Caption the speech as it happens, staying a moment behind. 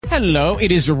Hello,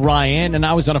 it is Ryan, and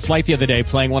I was on a flight the other day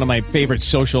playing one of my favorite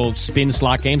social spin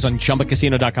slot games on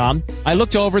ChumbaCasino.com. I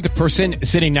looked over at the person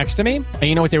sitting next to me, and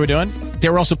you know what they were doing? They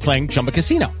were also playing Chumba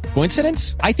Casino.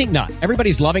 Coincidence? I think not.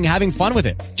 Everybody's loving having fun with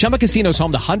it. Chumba Casino is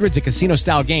home to hundreds of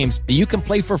casino-style games that you can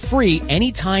play for free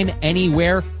anytime,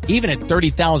 anywhere, even at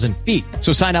 30,000 feet.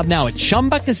 So sign up now at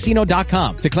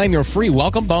ChumbaCasino.com to claim your free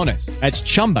welcome bonus. That's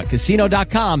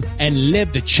ChumbaCasino.com and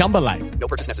live the Chumba life. No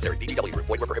purchase necessary. VGW. Void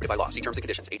where prohibited by law. See terms and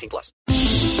conditions. 18+.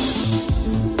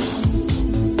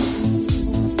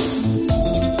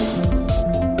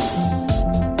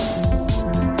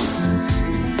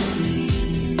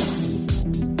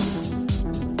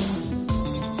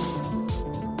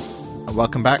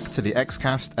 Welcome back to the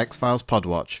Xcast X-Files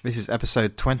Podwatch. This is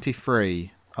episode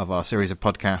 23 of our series of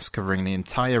podcasts covering the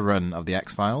entire run of the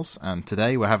X-Files, and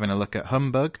today we're having a look at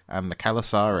Humbug and the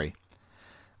Kalasari.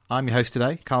 I'm your host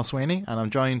today, Carl Sweeney, and I'm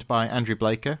joined by Andrew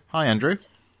Blaker. Hi, Andrew.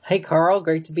 Hey, Carl.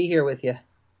 Great to be here with you.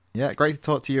 Yeah, great to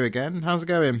talk to you again. How's it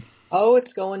going? Oh,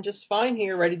 it's going just fine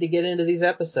here, ready to get into these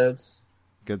episodes.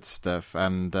 Good stuff.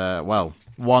 And, well,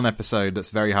 one episode that's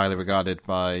very highly regarded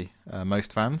by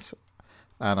most fans,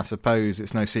 and I suppose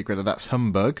it's no secret that that's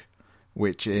Humbug,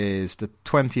 which is the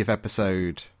 20th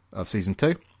episode of Season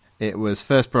 2. It was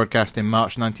first broadcast in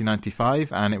March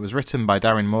 1995, and it was written by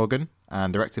Darren Morgan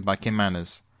and directed by Kim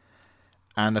Manners.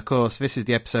 And, of course, this is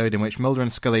the episode in which Mulder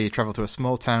and Scully travel to a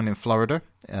small town in Florida,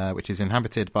 which is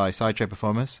inhabited by sideshow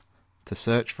performers, to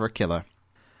search for a killer.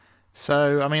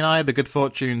 So, I mean, I had the good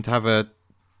fortune to have an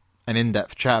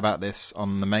in-depth chat about this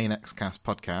on the main Xcast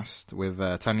podcast with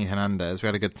Tanya Hernandez. We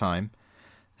had a good time.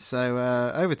 So,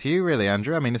 over to you, really,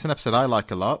 Andrew. I mean, it's an episode I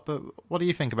like a lot, but what do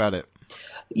you think about it?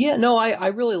 Yeah, no, I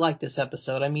really like this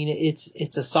episode. I mean,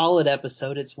 it's a solid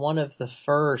episode. It's one of the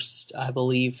first, I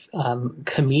believe,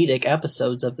 comedic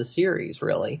episodes of the series,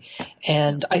 really.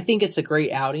 And I think it's a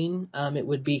great outing. It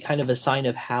would be kind of a sign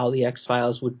of how the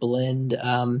X-Files would blend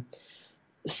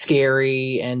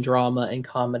scary and drama and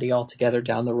comedy all together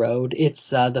down the road.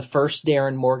 It's the first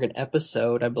Darren Morgan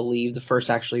episode, I believe, the first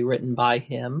actually written by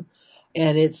him.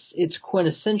 And it's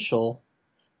quintessential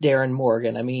Darren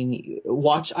Morgan. I mean,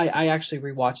 I actually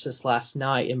rewatched this last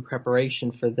night in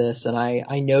preparation for this, and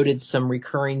I noted some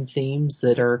recurring themes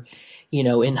that are,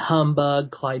 in Humbug,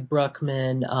 Clyde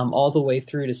Bruckman, all the way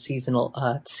through to season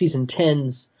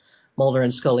 10's Mulder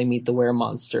and Scully Meet the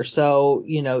Weremonster. So,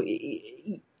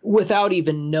 without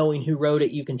even knowing who wrote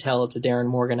it, you can tell it's a Darren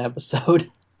Morgan episode.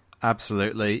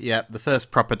 Absolutely, yeah. The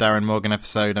first proper Darren Morgan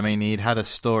episode. I mean, he'd had a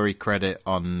story credit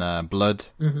on Blood,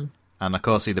 and of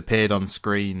course he'd appeared on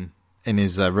screen in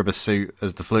his rubber suit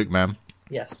as the Fluke Man.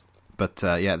 Yes. But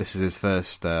yeah, this is his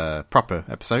first proper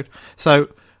episode. So,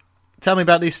 tell me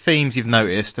about these themes you've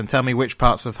noticed, and tell me which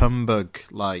parts of Humbug,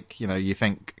 you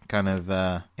think kind of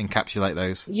encapsulate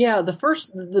those. Yeah,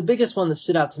 the biggest one that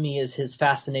stood out to me is his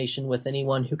fascination with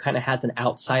anyone who kind of has an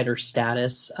outsider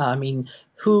status. I mean,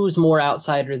 who's more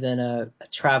outsider than a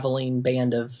traveling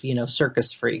band of,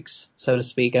 circus freaks, so to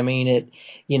speak? I mean,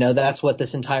 that's what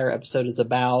this entire episode is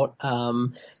about.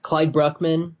 Clyde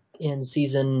Bruckman in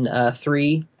season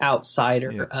 3,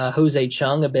 outsider. Yeah. Jose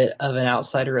Chung, a bit of an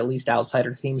outsider, at least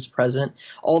outsider themes present,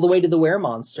 all the way to the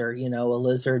Weremonster, a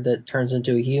lizard that turns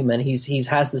into a human. He's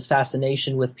has this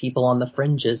fascination with people on the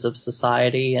fringes of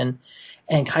society and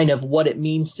kind of what it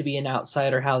means to be an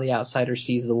outsider, how the outsider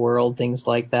sees the world, things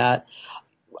like that.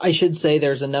 I should say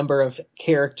there's a number of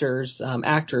actors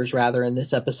in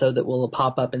this episode that will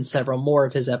pop up in several more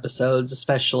of his episodes,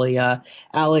 especially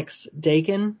Alex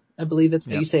Dakin. I believe that's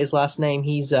how you say his last name.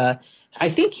 He's, I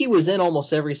think he was in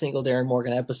almost every single Darren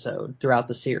Morgan episode throughout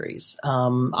the series.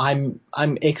 I'm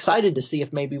excited to see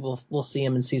if maybe we'll see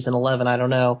him in season 11. I don't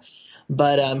know,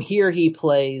 but here he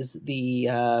plays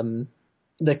the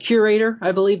curator,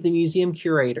 I believe, the museum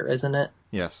curator, isn't it?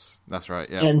 Yes, that's right.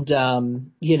 Yeah, and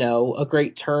a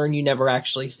great turn. You never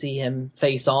actually see him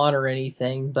face on or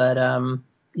anything, but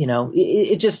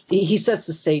he sets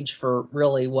the stage for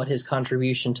really what his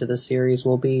contribution to the series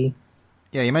will be.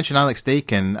 Yeah, you mentioned Alex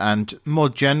Deakin, and more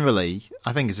generally,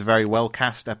 I think it's a very well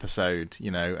cast episode,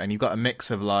 and you've got a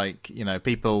mix of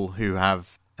people who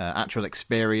have actual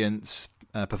experience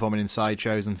performing in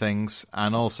sideshows and things,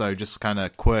 and also just kind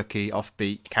of quirky,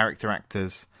 offbeat character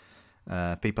actors.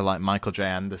 People like Michael J.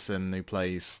 Anderson, who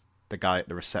plays the guy at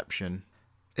the reception.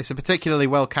 It's a particularly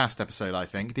well-cast episode, I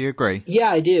think. Do you agree? Yeah,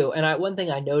 I do. And one thing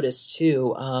I noticed,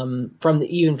 too, from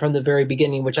the very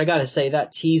beginning, which I got to say,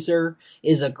 that teaser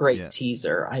is a great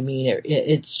teaser. I mean,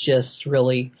 it's just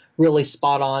really, really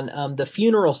spot on. The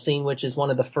funeral scene, which is one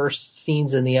of the first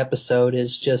scenes in the episode,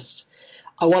 is just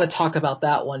I want to talk about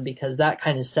that one because that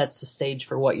kind of sets the stage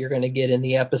for what you're going to get in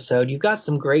the episode. You've got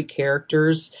some great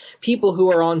characters, people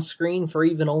who are on screen for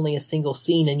even only a single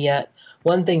scene, and yet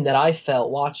one thing that I felt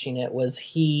watching it was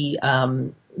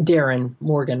Darren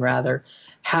Morgan rather,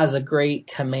 has a great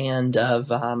command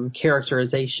of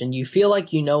characterization. You feel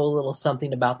like you know a little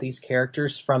something about these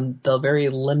characters from the very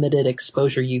limited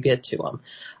exposure you get to them.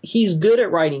 He's good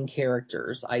at writing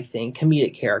characters, I think,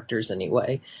 comedic characters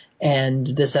anyway. And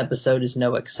this episode is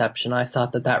no exception. I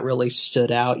thought that really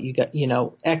stood out. You got,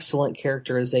 excellent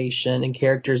characterization and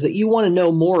characters that you want to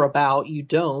know more about. You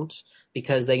don't,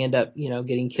 because they end up,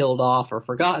 getting killed off or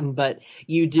forgotten, but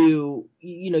you do,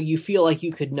 you feel like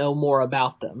you could know more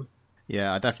about them.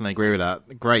 Yeah, I definitely agree with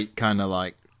that. Great kind of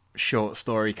like short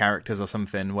story characters or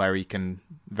something where he can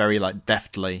very like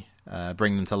deftly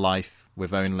bring them to life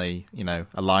with only,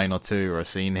 a line or two or a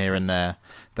scene here and there.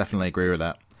 Definitely agree with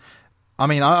that. I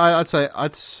mean,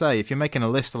 I'd say if you're making a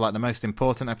list of like the most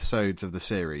important episodes of the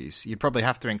series, you'd probably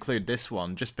have to include this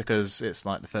one just because it's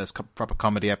like the first proper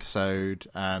comedy episode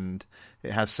and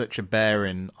it has such a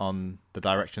bearing on the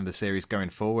direction of the series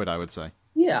going forward, I would say.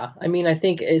 Yeah, I mean, I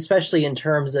think especially in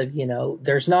terms of,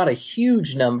 there's not a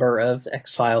huge number of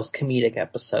X-Files comedic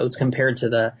episodes compared to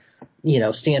the,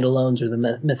 standalones or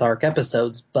the Mytharc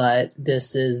episodes, but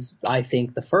this is, I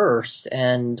think, the first,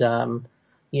 and,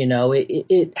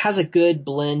 it has a good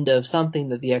blend of something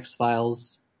that the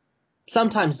X-Files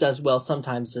sometimes does well,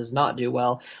 sometimes does not do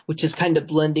well, which is kind of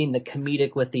blending the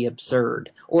comedic with the absurd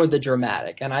or the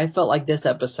dramatic. And I felt like this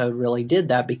episode really did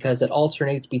that because it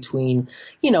alternates between,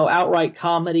 outright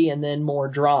comedy and then more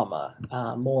drama,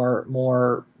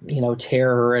 more,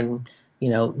 terror and,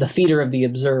 the theater of the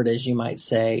absurd, as you might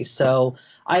say. So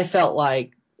I felt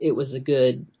like it was a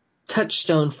good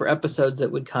touchstone for episodes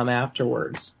that would come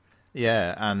afterwards.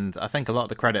 Yeah, and I think a lot of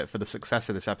the credit for the success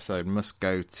of this episode must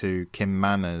go to Kim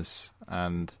Manners.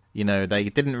 And, they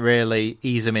didn't really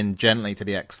ease him in gently to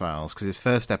the X-Files because his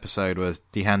first episode was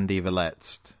Die Hand die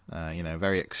Verletzt,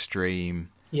 very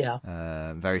extreme,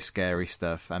 very scary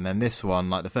stuff. And then this one,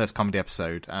 like the first comedy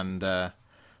episode, and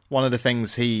one of the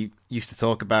things he used to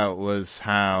talk about was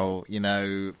how,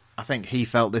 I think he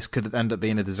felt this could end up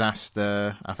being a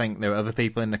disaster. I think there were other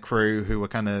people in the crew who were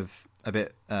kind of a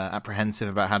bit apprehensive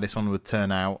about how this one would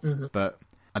turn out, but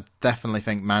I definitely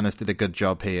think Manners did a good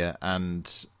job here, and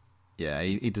yeah,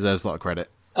 he deserves a lot of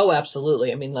credit. Oh,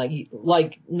 absolutely. I mean,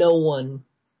 like no one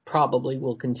probably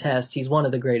will contest, he's one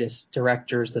of the greatest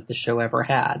directors that the show ever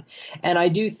had. And I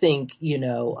do think,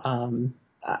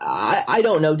 I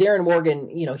don't know, Darren Morgan,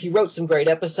 he wrote some great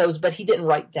episodes, but he didn't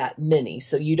write that many,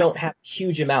 so you don't have a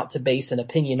huge amount to base an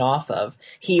opinion off of.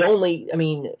 He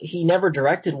never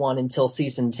directed one until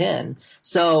season 10.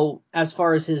 So as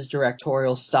far as his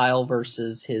directorial style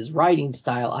versus his writing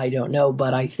style, I don't know,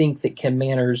 but I think that Kim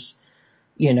Manners,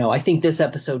 I think this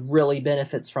episode really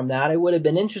benefits from that. It would have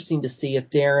been interesting to see if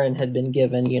Darren had been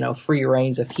given, free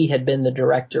reins, if he had been the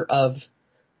director of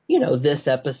this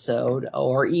episode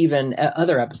or even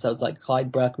other episodes like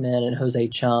Clyde Bruckman and Jose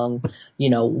Chung,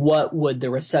 what would the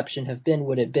reception have been?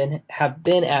 Would it have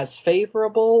been as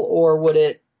favorable, or would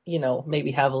it,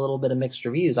 maybe have a little bit of mixed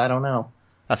reviews? I don't know.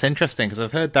 That's interesting because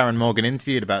I've heard Darren Morgan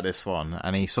interviewed about this one,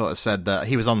 and he sort of said that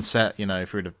he was on set,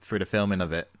 through the filming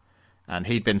of it, and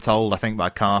he'd been told, I think, by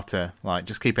Carter, like,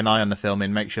 just keep an eye on the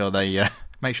filming, make sure they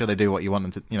do what you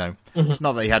want them to,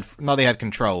 not that he had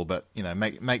control, but,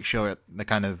 make sure the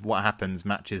kind of what happens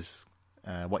matches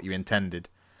what you intended.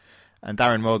 And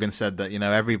Darren Morgan said that,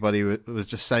 everybody was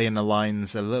just saying the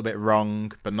lines a little bit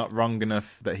wrong, but not wrong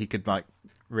enough that he could, like,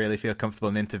 really feel comfortable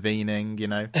in intervening,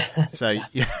 So,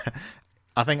 yeah,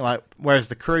 I think, like, whereas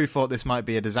the crew thought this might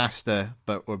be a disaster,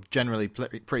 but were generally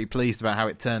pretty pleased about how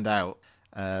it turned out,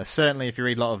 certainly if you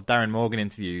read a lot of Darren Morgan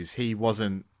interviews, he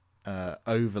wasn't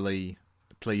overly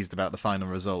pleased about the final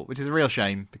result, which is a real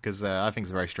shame because I think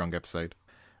it's a very strong episode.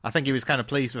 I think he was kind of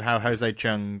pleased with how Jose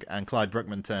Chung and Clyde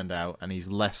Bruckman turned out, and he's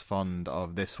less fond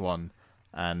of this one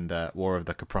and War of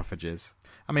the Coprophages.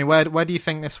 I mean, where do you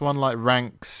think this one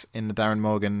ranks in the Darren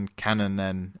Morgan canon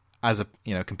then, as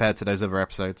compared to those other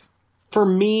episodes? For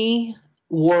me,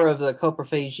 War of the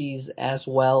Coprophages as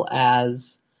well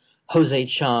as Jose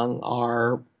Chung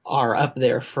are up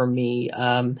there for me.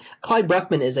 Clyde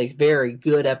Bruckman is a very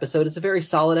good episode. It's a very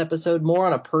solid episode. More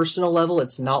on a personal level,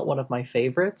 it's not one of my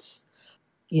favorites.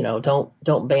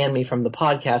 Don't ban me from the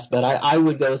podcast, but I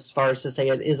would go as far as to say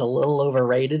it is a little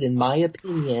overrated in my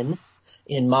opinion,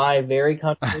 in my very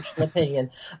controversial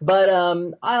opinion. But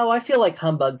I feel like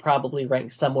Humbug probably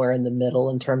ranks somewhere in the middle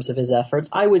in terms of his efforts.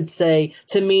 I would say,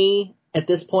 to me, at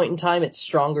this point in time, it's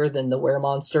stronger than the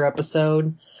Weremonster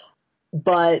episode.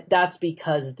 but that's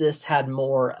because this had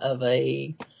more of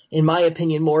a, in my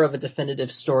opinion, more of a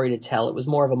definitive story to tell. It was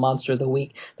more of a monster of the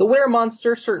week. The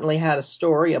Were-Monster certainly had a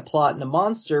story, a plot, and a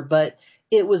monster, but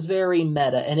it was very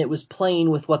meta, and it was playing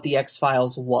with what the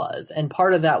X-Files was. And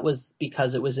part of that was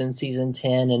because it was in season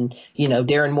 10, and,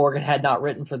 Darren Morgan had not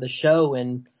written for the show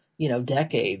in,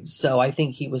 decades. So I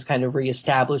think he was kind of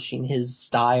reestablishing his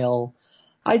style.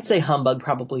 I'd say Humbug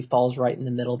probably falls right in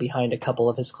the middle behind a couple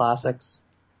of his classics.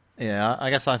 Yeah,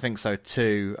 I guess I think so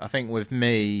too. I think with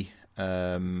me,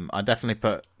 I definitely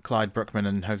put Clyde Bruckman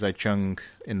and Jose Chung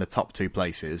in the top 2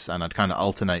 places, and I'd kind of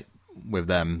alternate with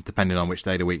them depending on which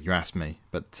day of the week you ask me.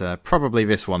 But probably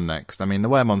this one next. I mean, the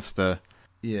Were-Monster,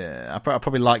 yeah, I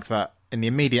probably liked that. In the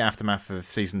immediate aftermath of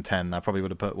season 10, I probably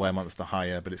would have put Were-Monster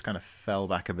higher, but it's kind of fell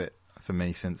back a bit for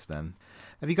me since then.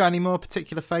 Have you got any more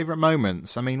particular favourite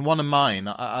moments? I mean, one of mine,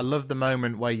 I love the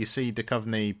moment where you see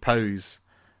Duchovny pose,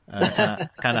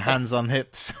 kind of hands on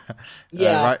hips,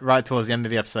 yeah, right towards the end of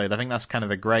the episode. I think that's kind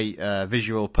of a great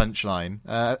visual punchline.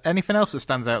 Anything else that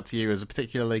stands out to you as a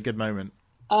particularly good moment?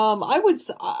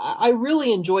 I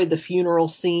really enjoyed the funeral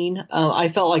scene. I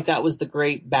felt like that was the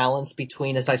great balance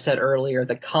between, as I said earlier,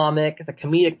 the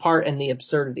comedic part and the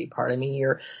absurdity part. I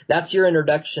mean, that's your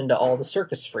introduction to all the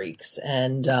circus freaks,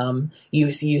 and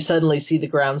you suddenly see the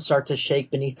ground start to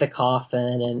shake beneath the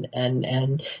coffin,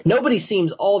 and nobody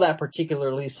seems all that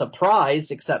particularly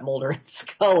surprised except Mulder and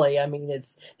Scully. I mean,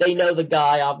 they know the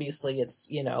guy. Obviously,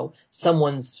 it's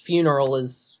someone's funeral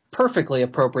is perfectly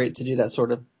appropriate to do that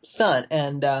sort of stunt.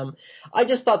 And I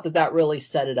just thought that really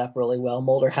set it up really well.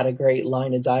 Mulder had a great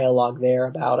line of dialogue there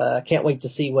about can't wait to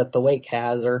see what the wake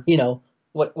has, or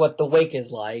what the wake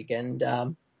is like. And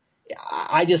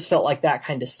I just felt like that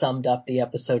kind of summed up the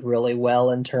episode really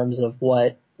well in terms of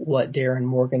what Darren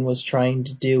Morgan was trying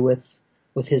to do with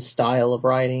his style of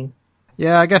writing.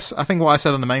 Yeah, I think what I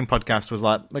said on the main podcast was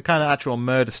like the kind of actual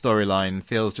murder storyline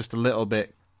feels just a little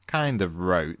bit kind of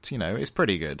rote. It's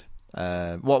pretty good.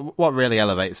 What really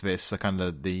elevates this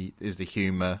is the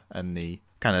humour and the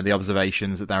kind of the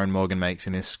observations that Darren Morgan makes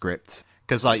in his script.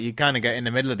 Because you kind of get in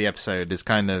the middle of the episode is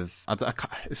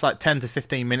it's like 10 to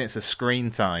 15 minutes of screen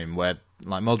time where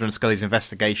like Mulder and Scully's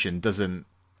investigation doesn't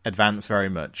advance very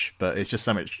much, but it's just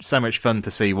so much fun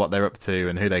to see what they're up to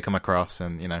and who they come across,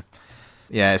 and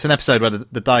yeah, it's an episode where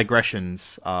the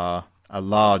digressions are a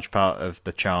large part of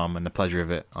the charm and the pleasure of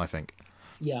it, I think.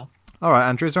 Yeah. All right,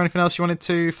 Andrew, is there anything else you wanted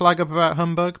to flag up about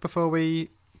Humbug before we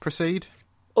proceed?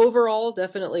 Overall,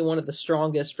 definitely one of the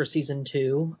strongest for season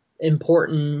 2.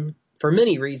 Important for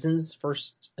many reasons.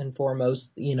 First and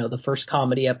foremost, the first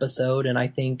comedy episode, and I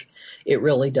think it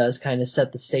really does kind of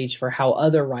set the stage for how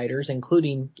other writers,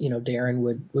 including, Darren,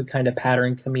 would kind of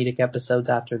pattern comedic episodes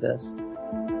after this.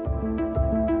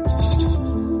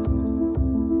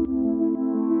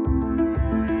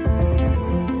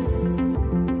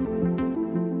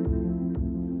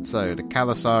 So, The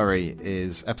Calasari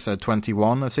is episode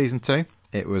 21 of season 2.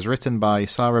 It was written by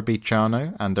Sarah B.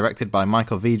 Charno and directed by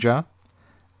Michael Vijar.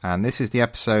 And this is the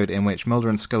episode in which Mulder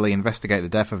and Scully investigate the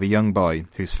death of a young boy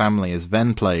whose family is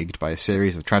then plagued by a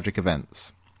series of tragic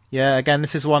events. Yeah, again,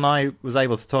 this is one I was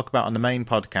able to talk about on the main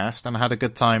podcast, and I had a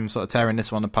good time sort of tearing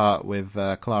this one apart with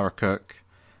Clara Cook.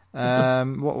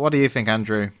 What do you think,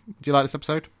 Andrew? Do you like this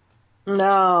episode?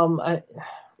 I'd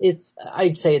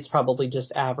say it's probably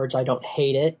just average. I don't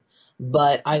hate it,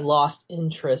 but I lost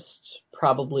interest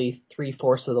probably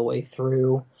 3/4 of the way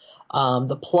through.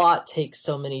 The plot takes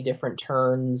so many different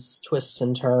turns, twists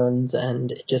and turns,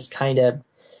 and it just kind of,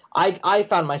 I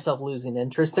found myself losing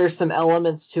interest. There's some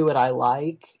elements to it I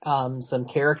like, some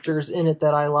characters in it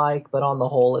that I like, but on the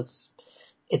whole,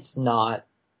 it's not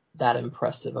that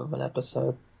impressive of an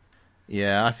episode.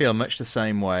 Yeah, I feel much the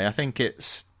same way. I think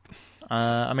it's,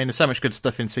 there's so much good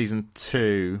stuff in season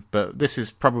 2, but this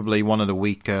is probably one of the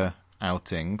weaker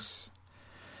outings.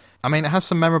 I mean, it has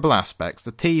some memorable aspects.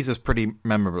 The teaser's pretty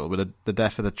memorable with the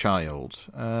death of the child.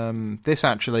 This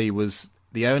actually was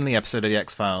the only episode of The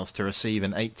X-Files to receive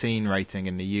an 18 rating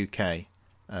in the UK,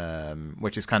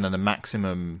 which is kind of the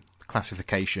maximum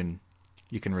classification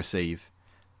you can receive.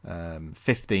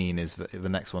 15 is the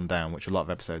next one down, which a lot of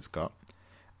episodes got.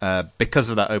 Because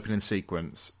of that opening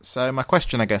sequence. So my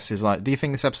question, I guess, is do you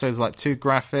think this episode is too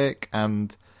graphic,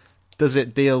 and does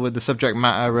it deal with the subject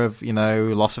matter of,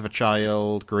 loss of a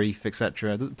child, grief,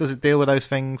 etc.? Does it deal with those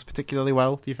things particularly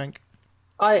well, do you think?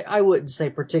 I wouldn't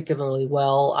say particularly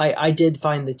well. I did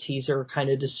find the teaser kind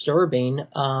of disturbing.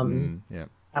 Yeah.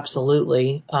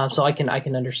 Absolutely. So I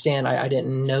can understand. I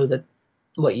didn't know that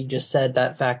what you just said,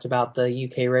 that fact about the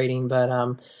UK rating, but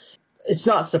it's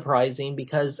not surprising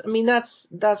because, I mean, that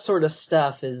sort of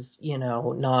stuff is,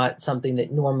 not something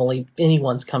that normally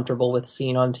anyone's comfortable with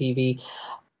seeing on TV.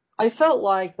 I felt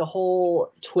like the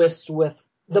whole twist with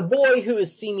the boy who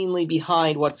is seemingly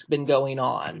behind what's been going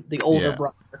on, the older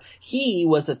brother, he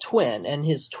was a twin, and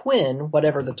his twin,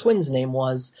 whatever the twin's name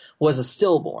was a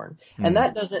stillborn. And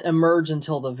that doesn't emerge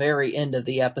until the very end of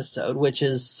the episode, which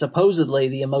is supposedly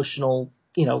the emotional,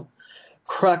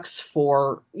 crux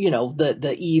for,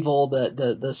 the evil,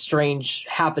 the strange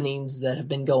happenings that have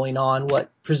been going on, what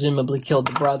presumably killed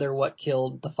the brother, what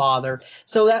killed the father.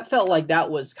 So that felt like that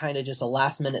was kind of just a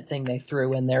last minute thing they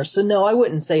threw in there. So no, I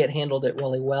wouldn't say it handled it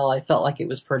really well. I felt like it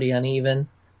was pretty uneven.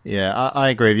 Yeah, I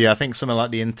agree with you. I think something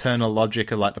like the internal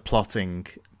logic of like the plotting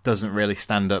doesn't really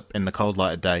stand up in the cold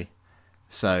light of day.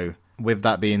 So with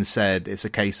that being said, it's a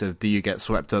case of, do you get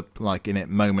swept up like in it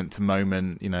moment to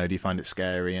moment? Do you find it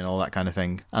scary and all that kind of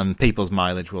thing? And people's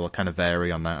mileage will kind of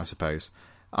vary on that, I suppose.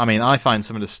 I mean, I find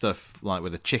some of the stuff like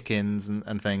with the chickens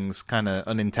and things kind of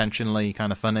unintentionally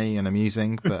kind of funny and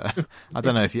amusing, but I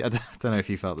don't know if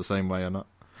you felt the same way or not.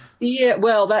 Yeah,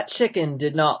 well, that chicken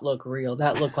did not look real.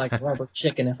 That looked like a rubber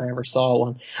chicken if I ever saw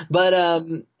one. But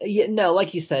no,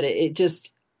 like you said,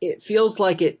 it feels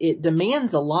like it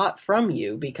demands a lot from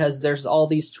you because there's all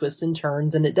these twists and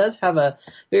turns, and it does have a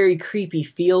very creepy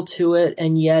feel to it,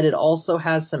 and yet it also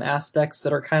has some aspects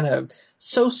that are kind of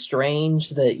so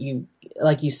strange that you,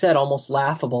 like you said, almost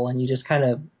laughable, and you just kind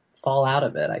of fall out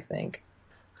of it, I think.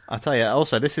 I'll tell you,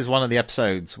 also, this is one of the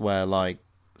episodes where, like,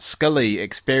 Scully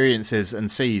experiences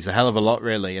and sees a hell of a lot,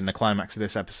 really, in the climax of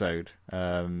this episode.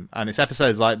 And it's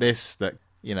episodes like this that,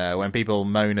 when people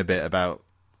moan a bit about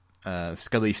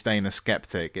Scully staying a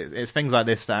skeptic, it's things like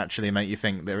this that actually make you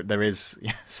think there is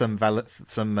some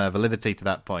validity to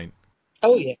that point.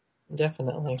 Oh yeah,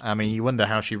 definitely. I mean, you wonder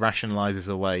how she rationalizes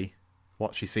away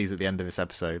what she sees at the end of this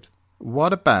episode.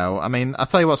 What about, I mean, I'll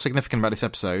tell you what's significant about this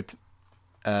episode.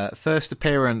 First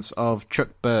appearance of Chuck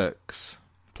Burks,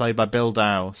 played by Bill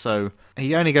Dow. So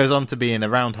he only goes on to be in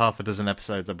around half a dozen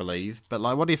episodes, I believe. But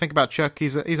like, what do you think about Chuck?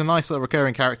 He's a nice little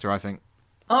recurring character, I think.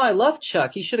 Oh, I love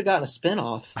Chuck. He should have gotten a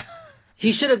spinoff.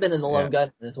 He should have been in The Lone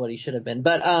Gunman is what he should have been.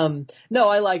 But no,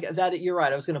 I like that. You're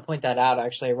right. I was going to point that out,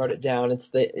 actually. I wrote it down.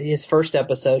 It's his first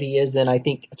episode. He is in, I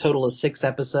think, a total of 6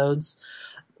 episodes.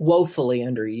 Woefully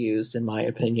underused, in my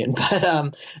opinion.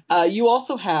 But you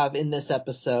also have in this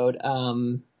episode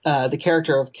the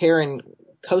character of Karen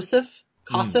Kosif.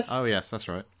 Oh, yes, that's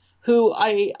right. Who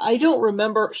I don't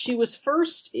remember. She was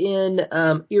first in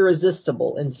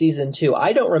Irresistible in season 2.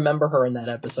 I don't remember her in that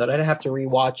episode. I'd have to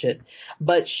rewatch it.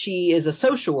 But she is a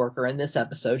social worker in this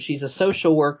episode. She's a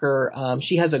social worker.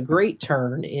 She has a great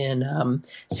turn in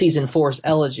season 4's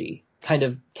Elegy, kind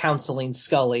of counseling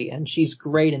Scully, and she's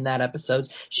great in that episode.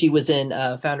 She was in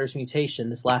Founder's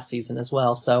Mutation this last season as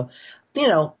well. So,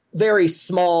 very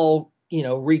small,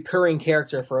 recurring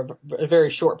character for a very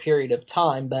short period of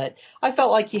time, but I felt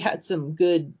like he had some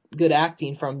good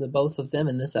acting from the both of them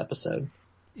in this episode.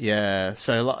 Yeah,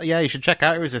 so you should check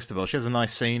out Irresistible. She has a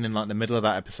nice scene in like the middle of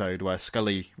that episode where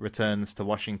Scully returns to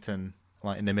Washington,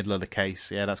 like in the middle of the case.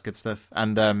 Yeah, that's good stuff.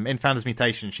 And in Founder's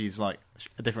Mutation, she's like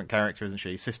a different character, isn't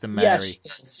she? Sister Mary. Yeah, she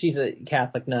is. She's a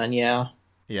Catholic nun. Yeah.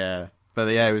 Yeah, but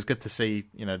yeah, it was good to see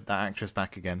that actress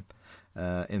back again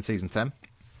in season 10.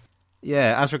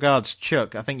 Yeah, as regards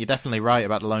Chuck, I think you're definitely right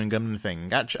about the Lone Gunman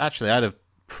thing. Actually, I'd have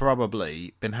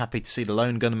probably been happy to see the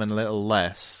Lone Gunman a little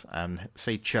less and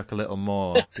see Chuck a little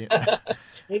more.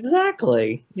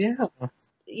 Exactly. Yeah.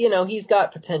 He's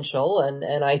got potential,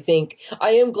 and I think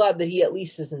I am glad that he at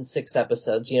least is in 6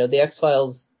 episodes. The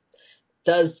X-Files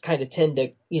does kind of tend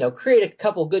to, create a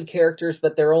couple good characters,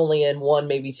 but they're only in 1,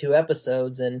 maybe 2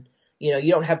 episodes, and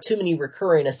you don't have too many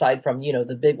recurring aside from,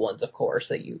 the big ones, of course,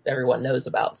 that everyone knows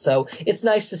about. So it's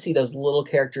nice to see those little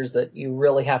characters that you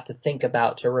really have to think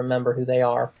about to remember who they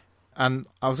are. And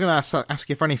I was going to ask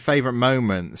you for any favourite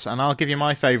moments, and I'll give you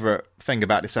my favourite thing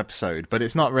about this episode, but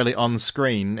it's not really on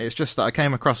screen. It's just that I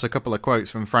came across a couple of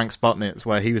quotes from Frank Spotnitz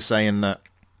where he was saying that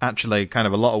actually kind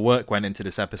of a lot of work went into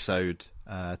this episode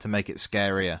to make it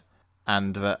scarier.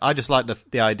 And I just like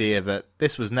the idea that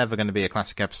this was never going to be a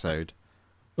classic episode.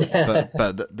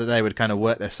 but that they would kind of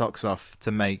work their socks off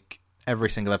to make every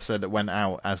single episode that went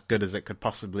out as good as it could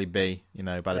possibly be,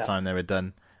 by the time they were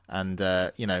done. And,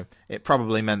 it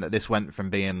probably meant that this went from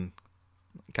being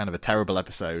kind of a terrible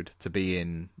episode to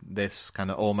being this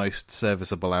kind of almost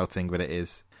serviceable outing that it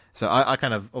is. So I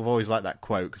kind of I've always liked that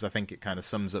quote because I think it kind of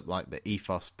sums up like the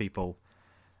ethos people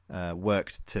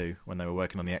worked to when they were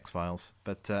working on the X-Files.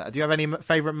 But do you have any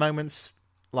favourite moments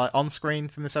like on screen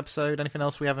from this episode? Anything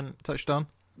else we haven't touched on?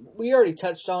 We already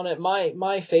touched on it.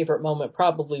 My favorite moment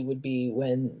probably would be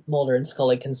when Mulder and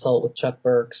Scully consult with Chuck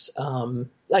Burks.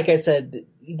 Like I said,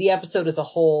 the episode as a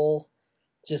whole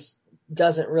just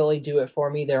doesn't really do it for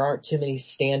me. There aren't too many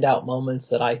standout moments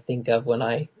that I think of when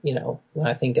I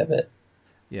think of it.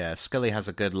 Yeah, Scully has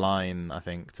a good line, I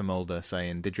think, to Mulder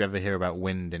saying, "Did you ever hear about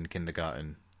wind in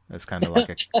kindergarten?" It's kind of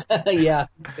like a yeah,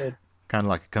 good. Kind of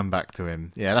like a comeback to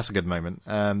him. Yeah, that's a good moment.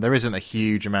 There isn't a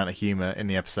huge amount of humour in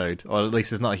the episode, or at least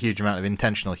there's not a huge amount of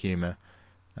intentional humour.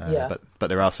 But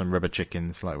there are some rubber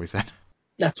chickens, like we said.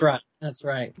 That's right. That's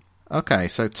right. Okay,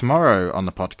 so tomorrow on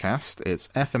the podcast, it's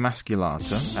F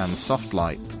Emasculata and Soft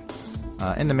Light.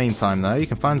 In the meantime, though, you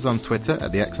can find us on Twitter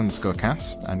at the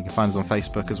X_cast, and you can find us on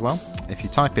Facebook as well. If you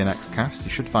type in Xcast, you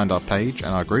should find our page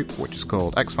and our group, which is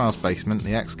called X-Files Basement,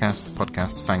 the Xcast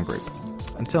podcast fan group.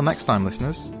 Until next time,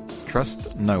 listeners,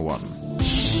 trust no one.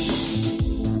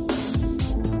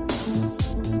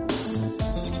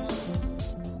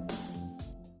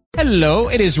 Hello,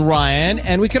 it is Ryan,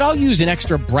 and we could all use an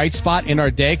extra bright spot in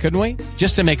our day, couldn't we?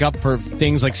 Just to make up for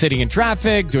things like sitting in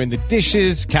traffic, doing the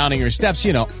dishes, counting your steps,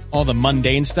 all the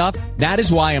mundane stuff. That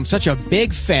is why I'm such a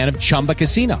big fan of Chumba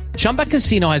Casino. Chumba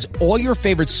Casino has all your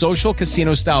favorite social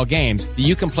casino-style games that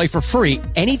you can play for free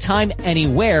anytime,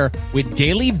 anywhere with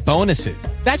daily bonuses.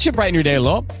 That should brighten your day a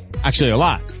little. Actually, a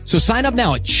lot. So sign up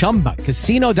now at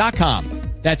ChumbaCasino.com.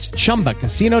 That's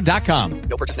ChumbaCasino.com.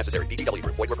 No purchase necessary. VGW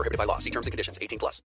Group. Void where prohibited by law. See terms and conditions. 18+.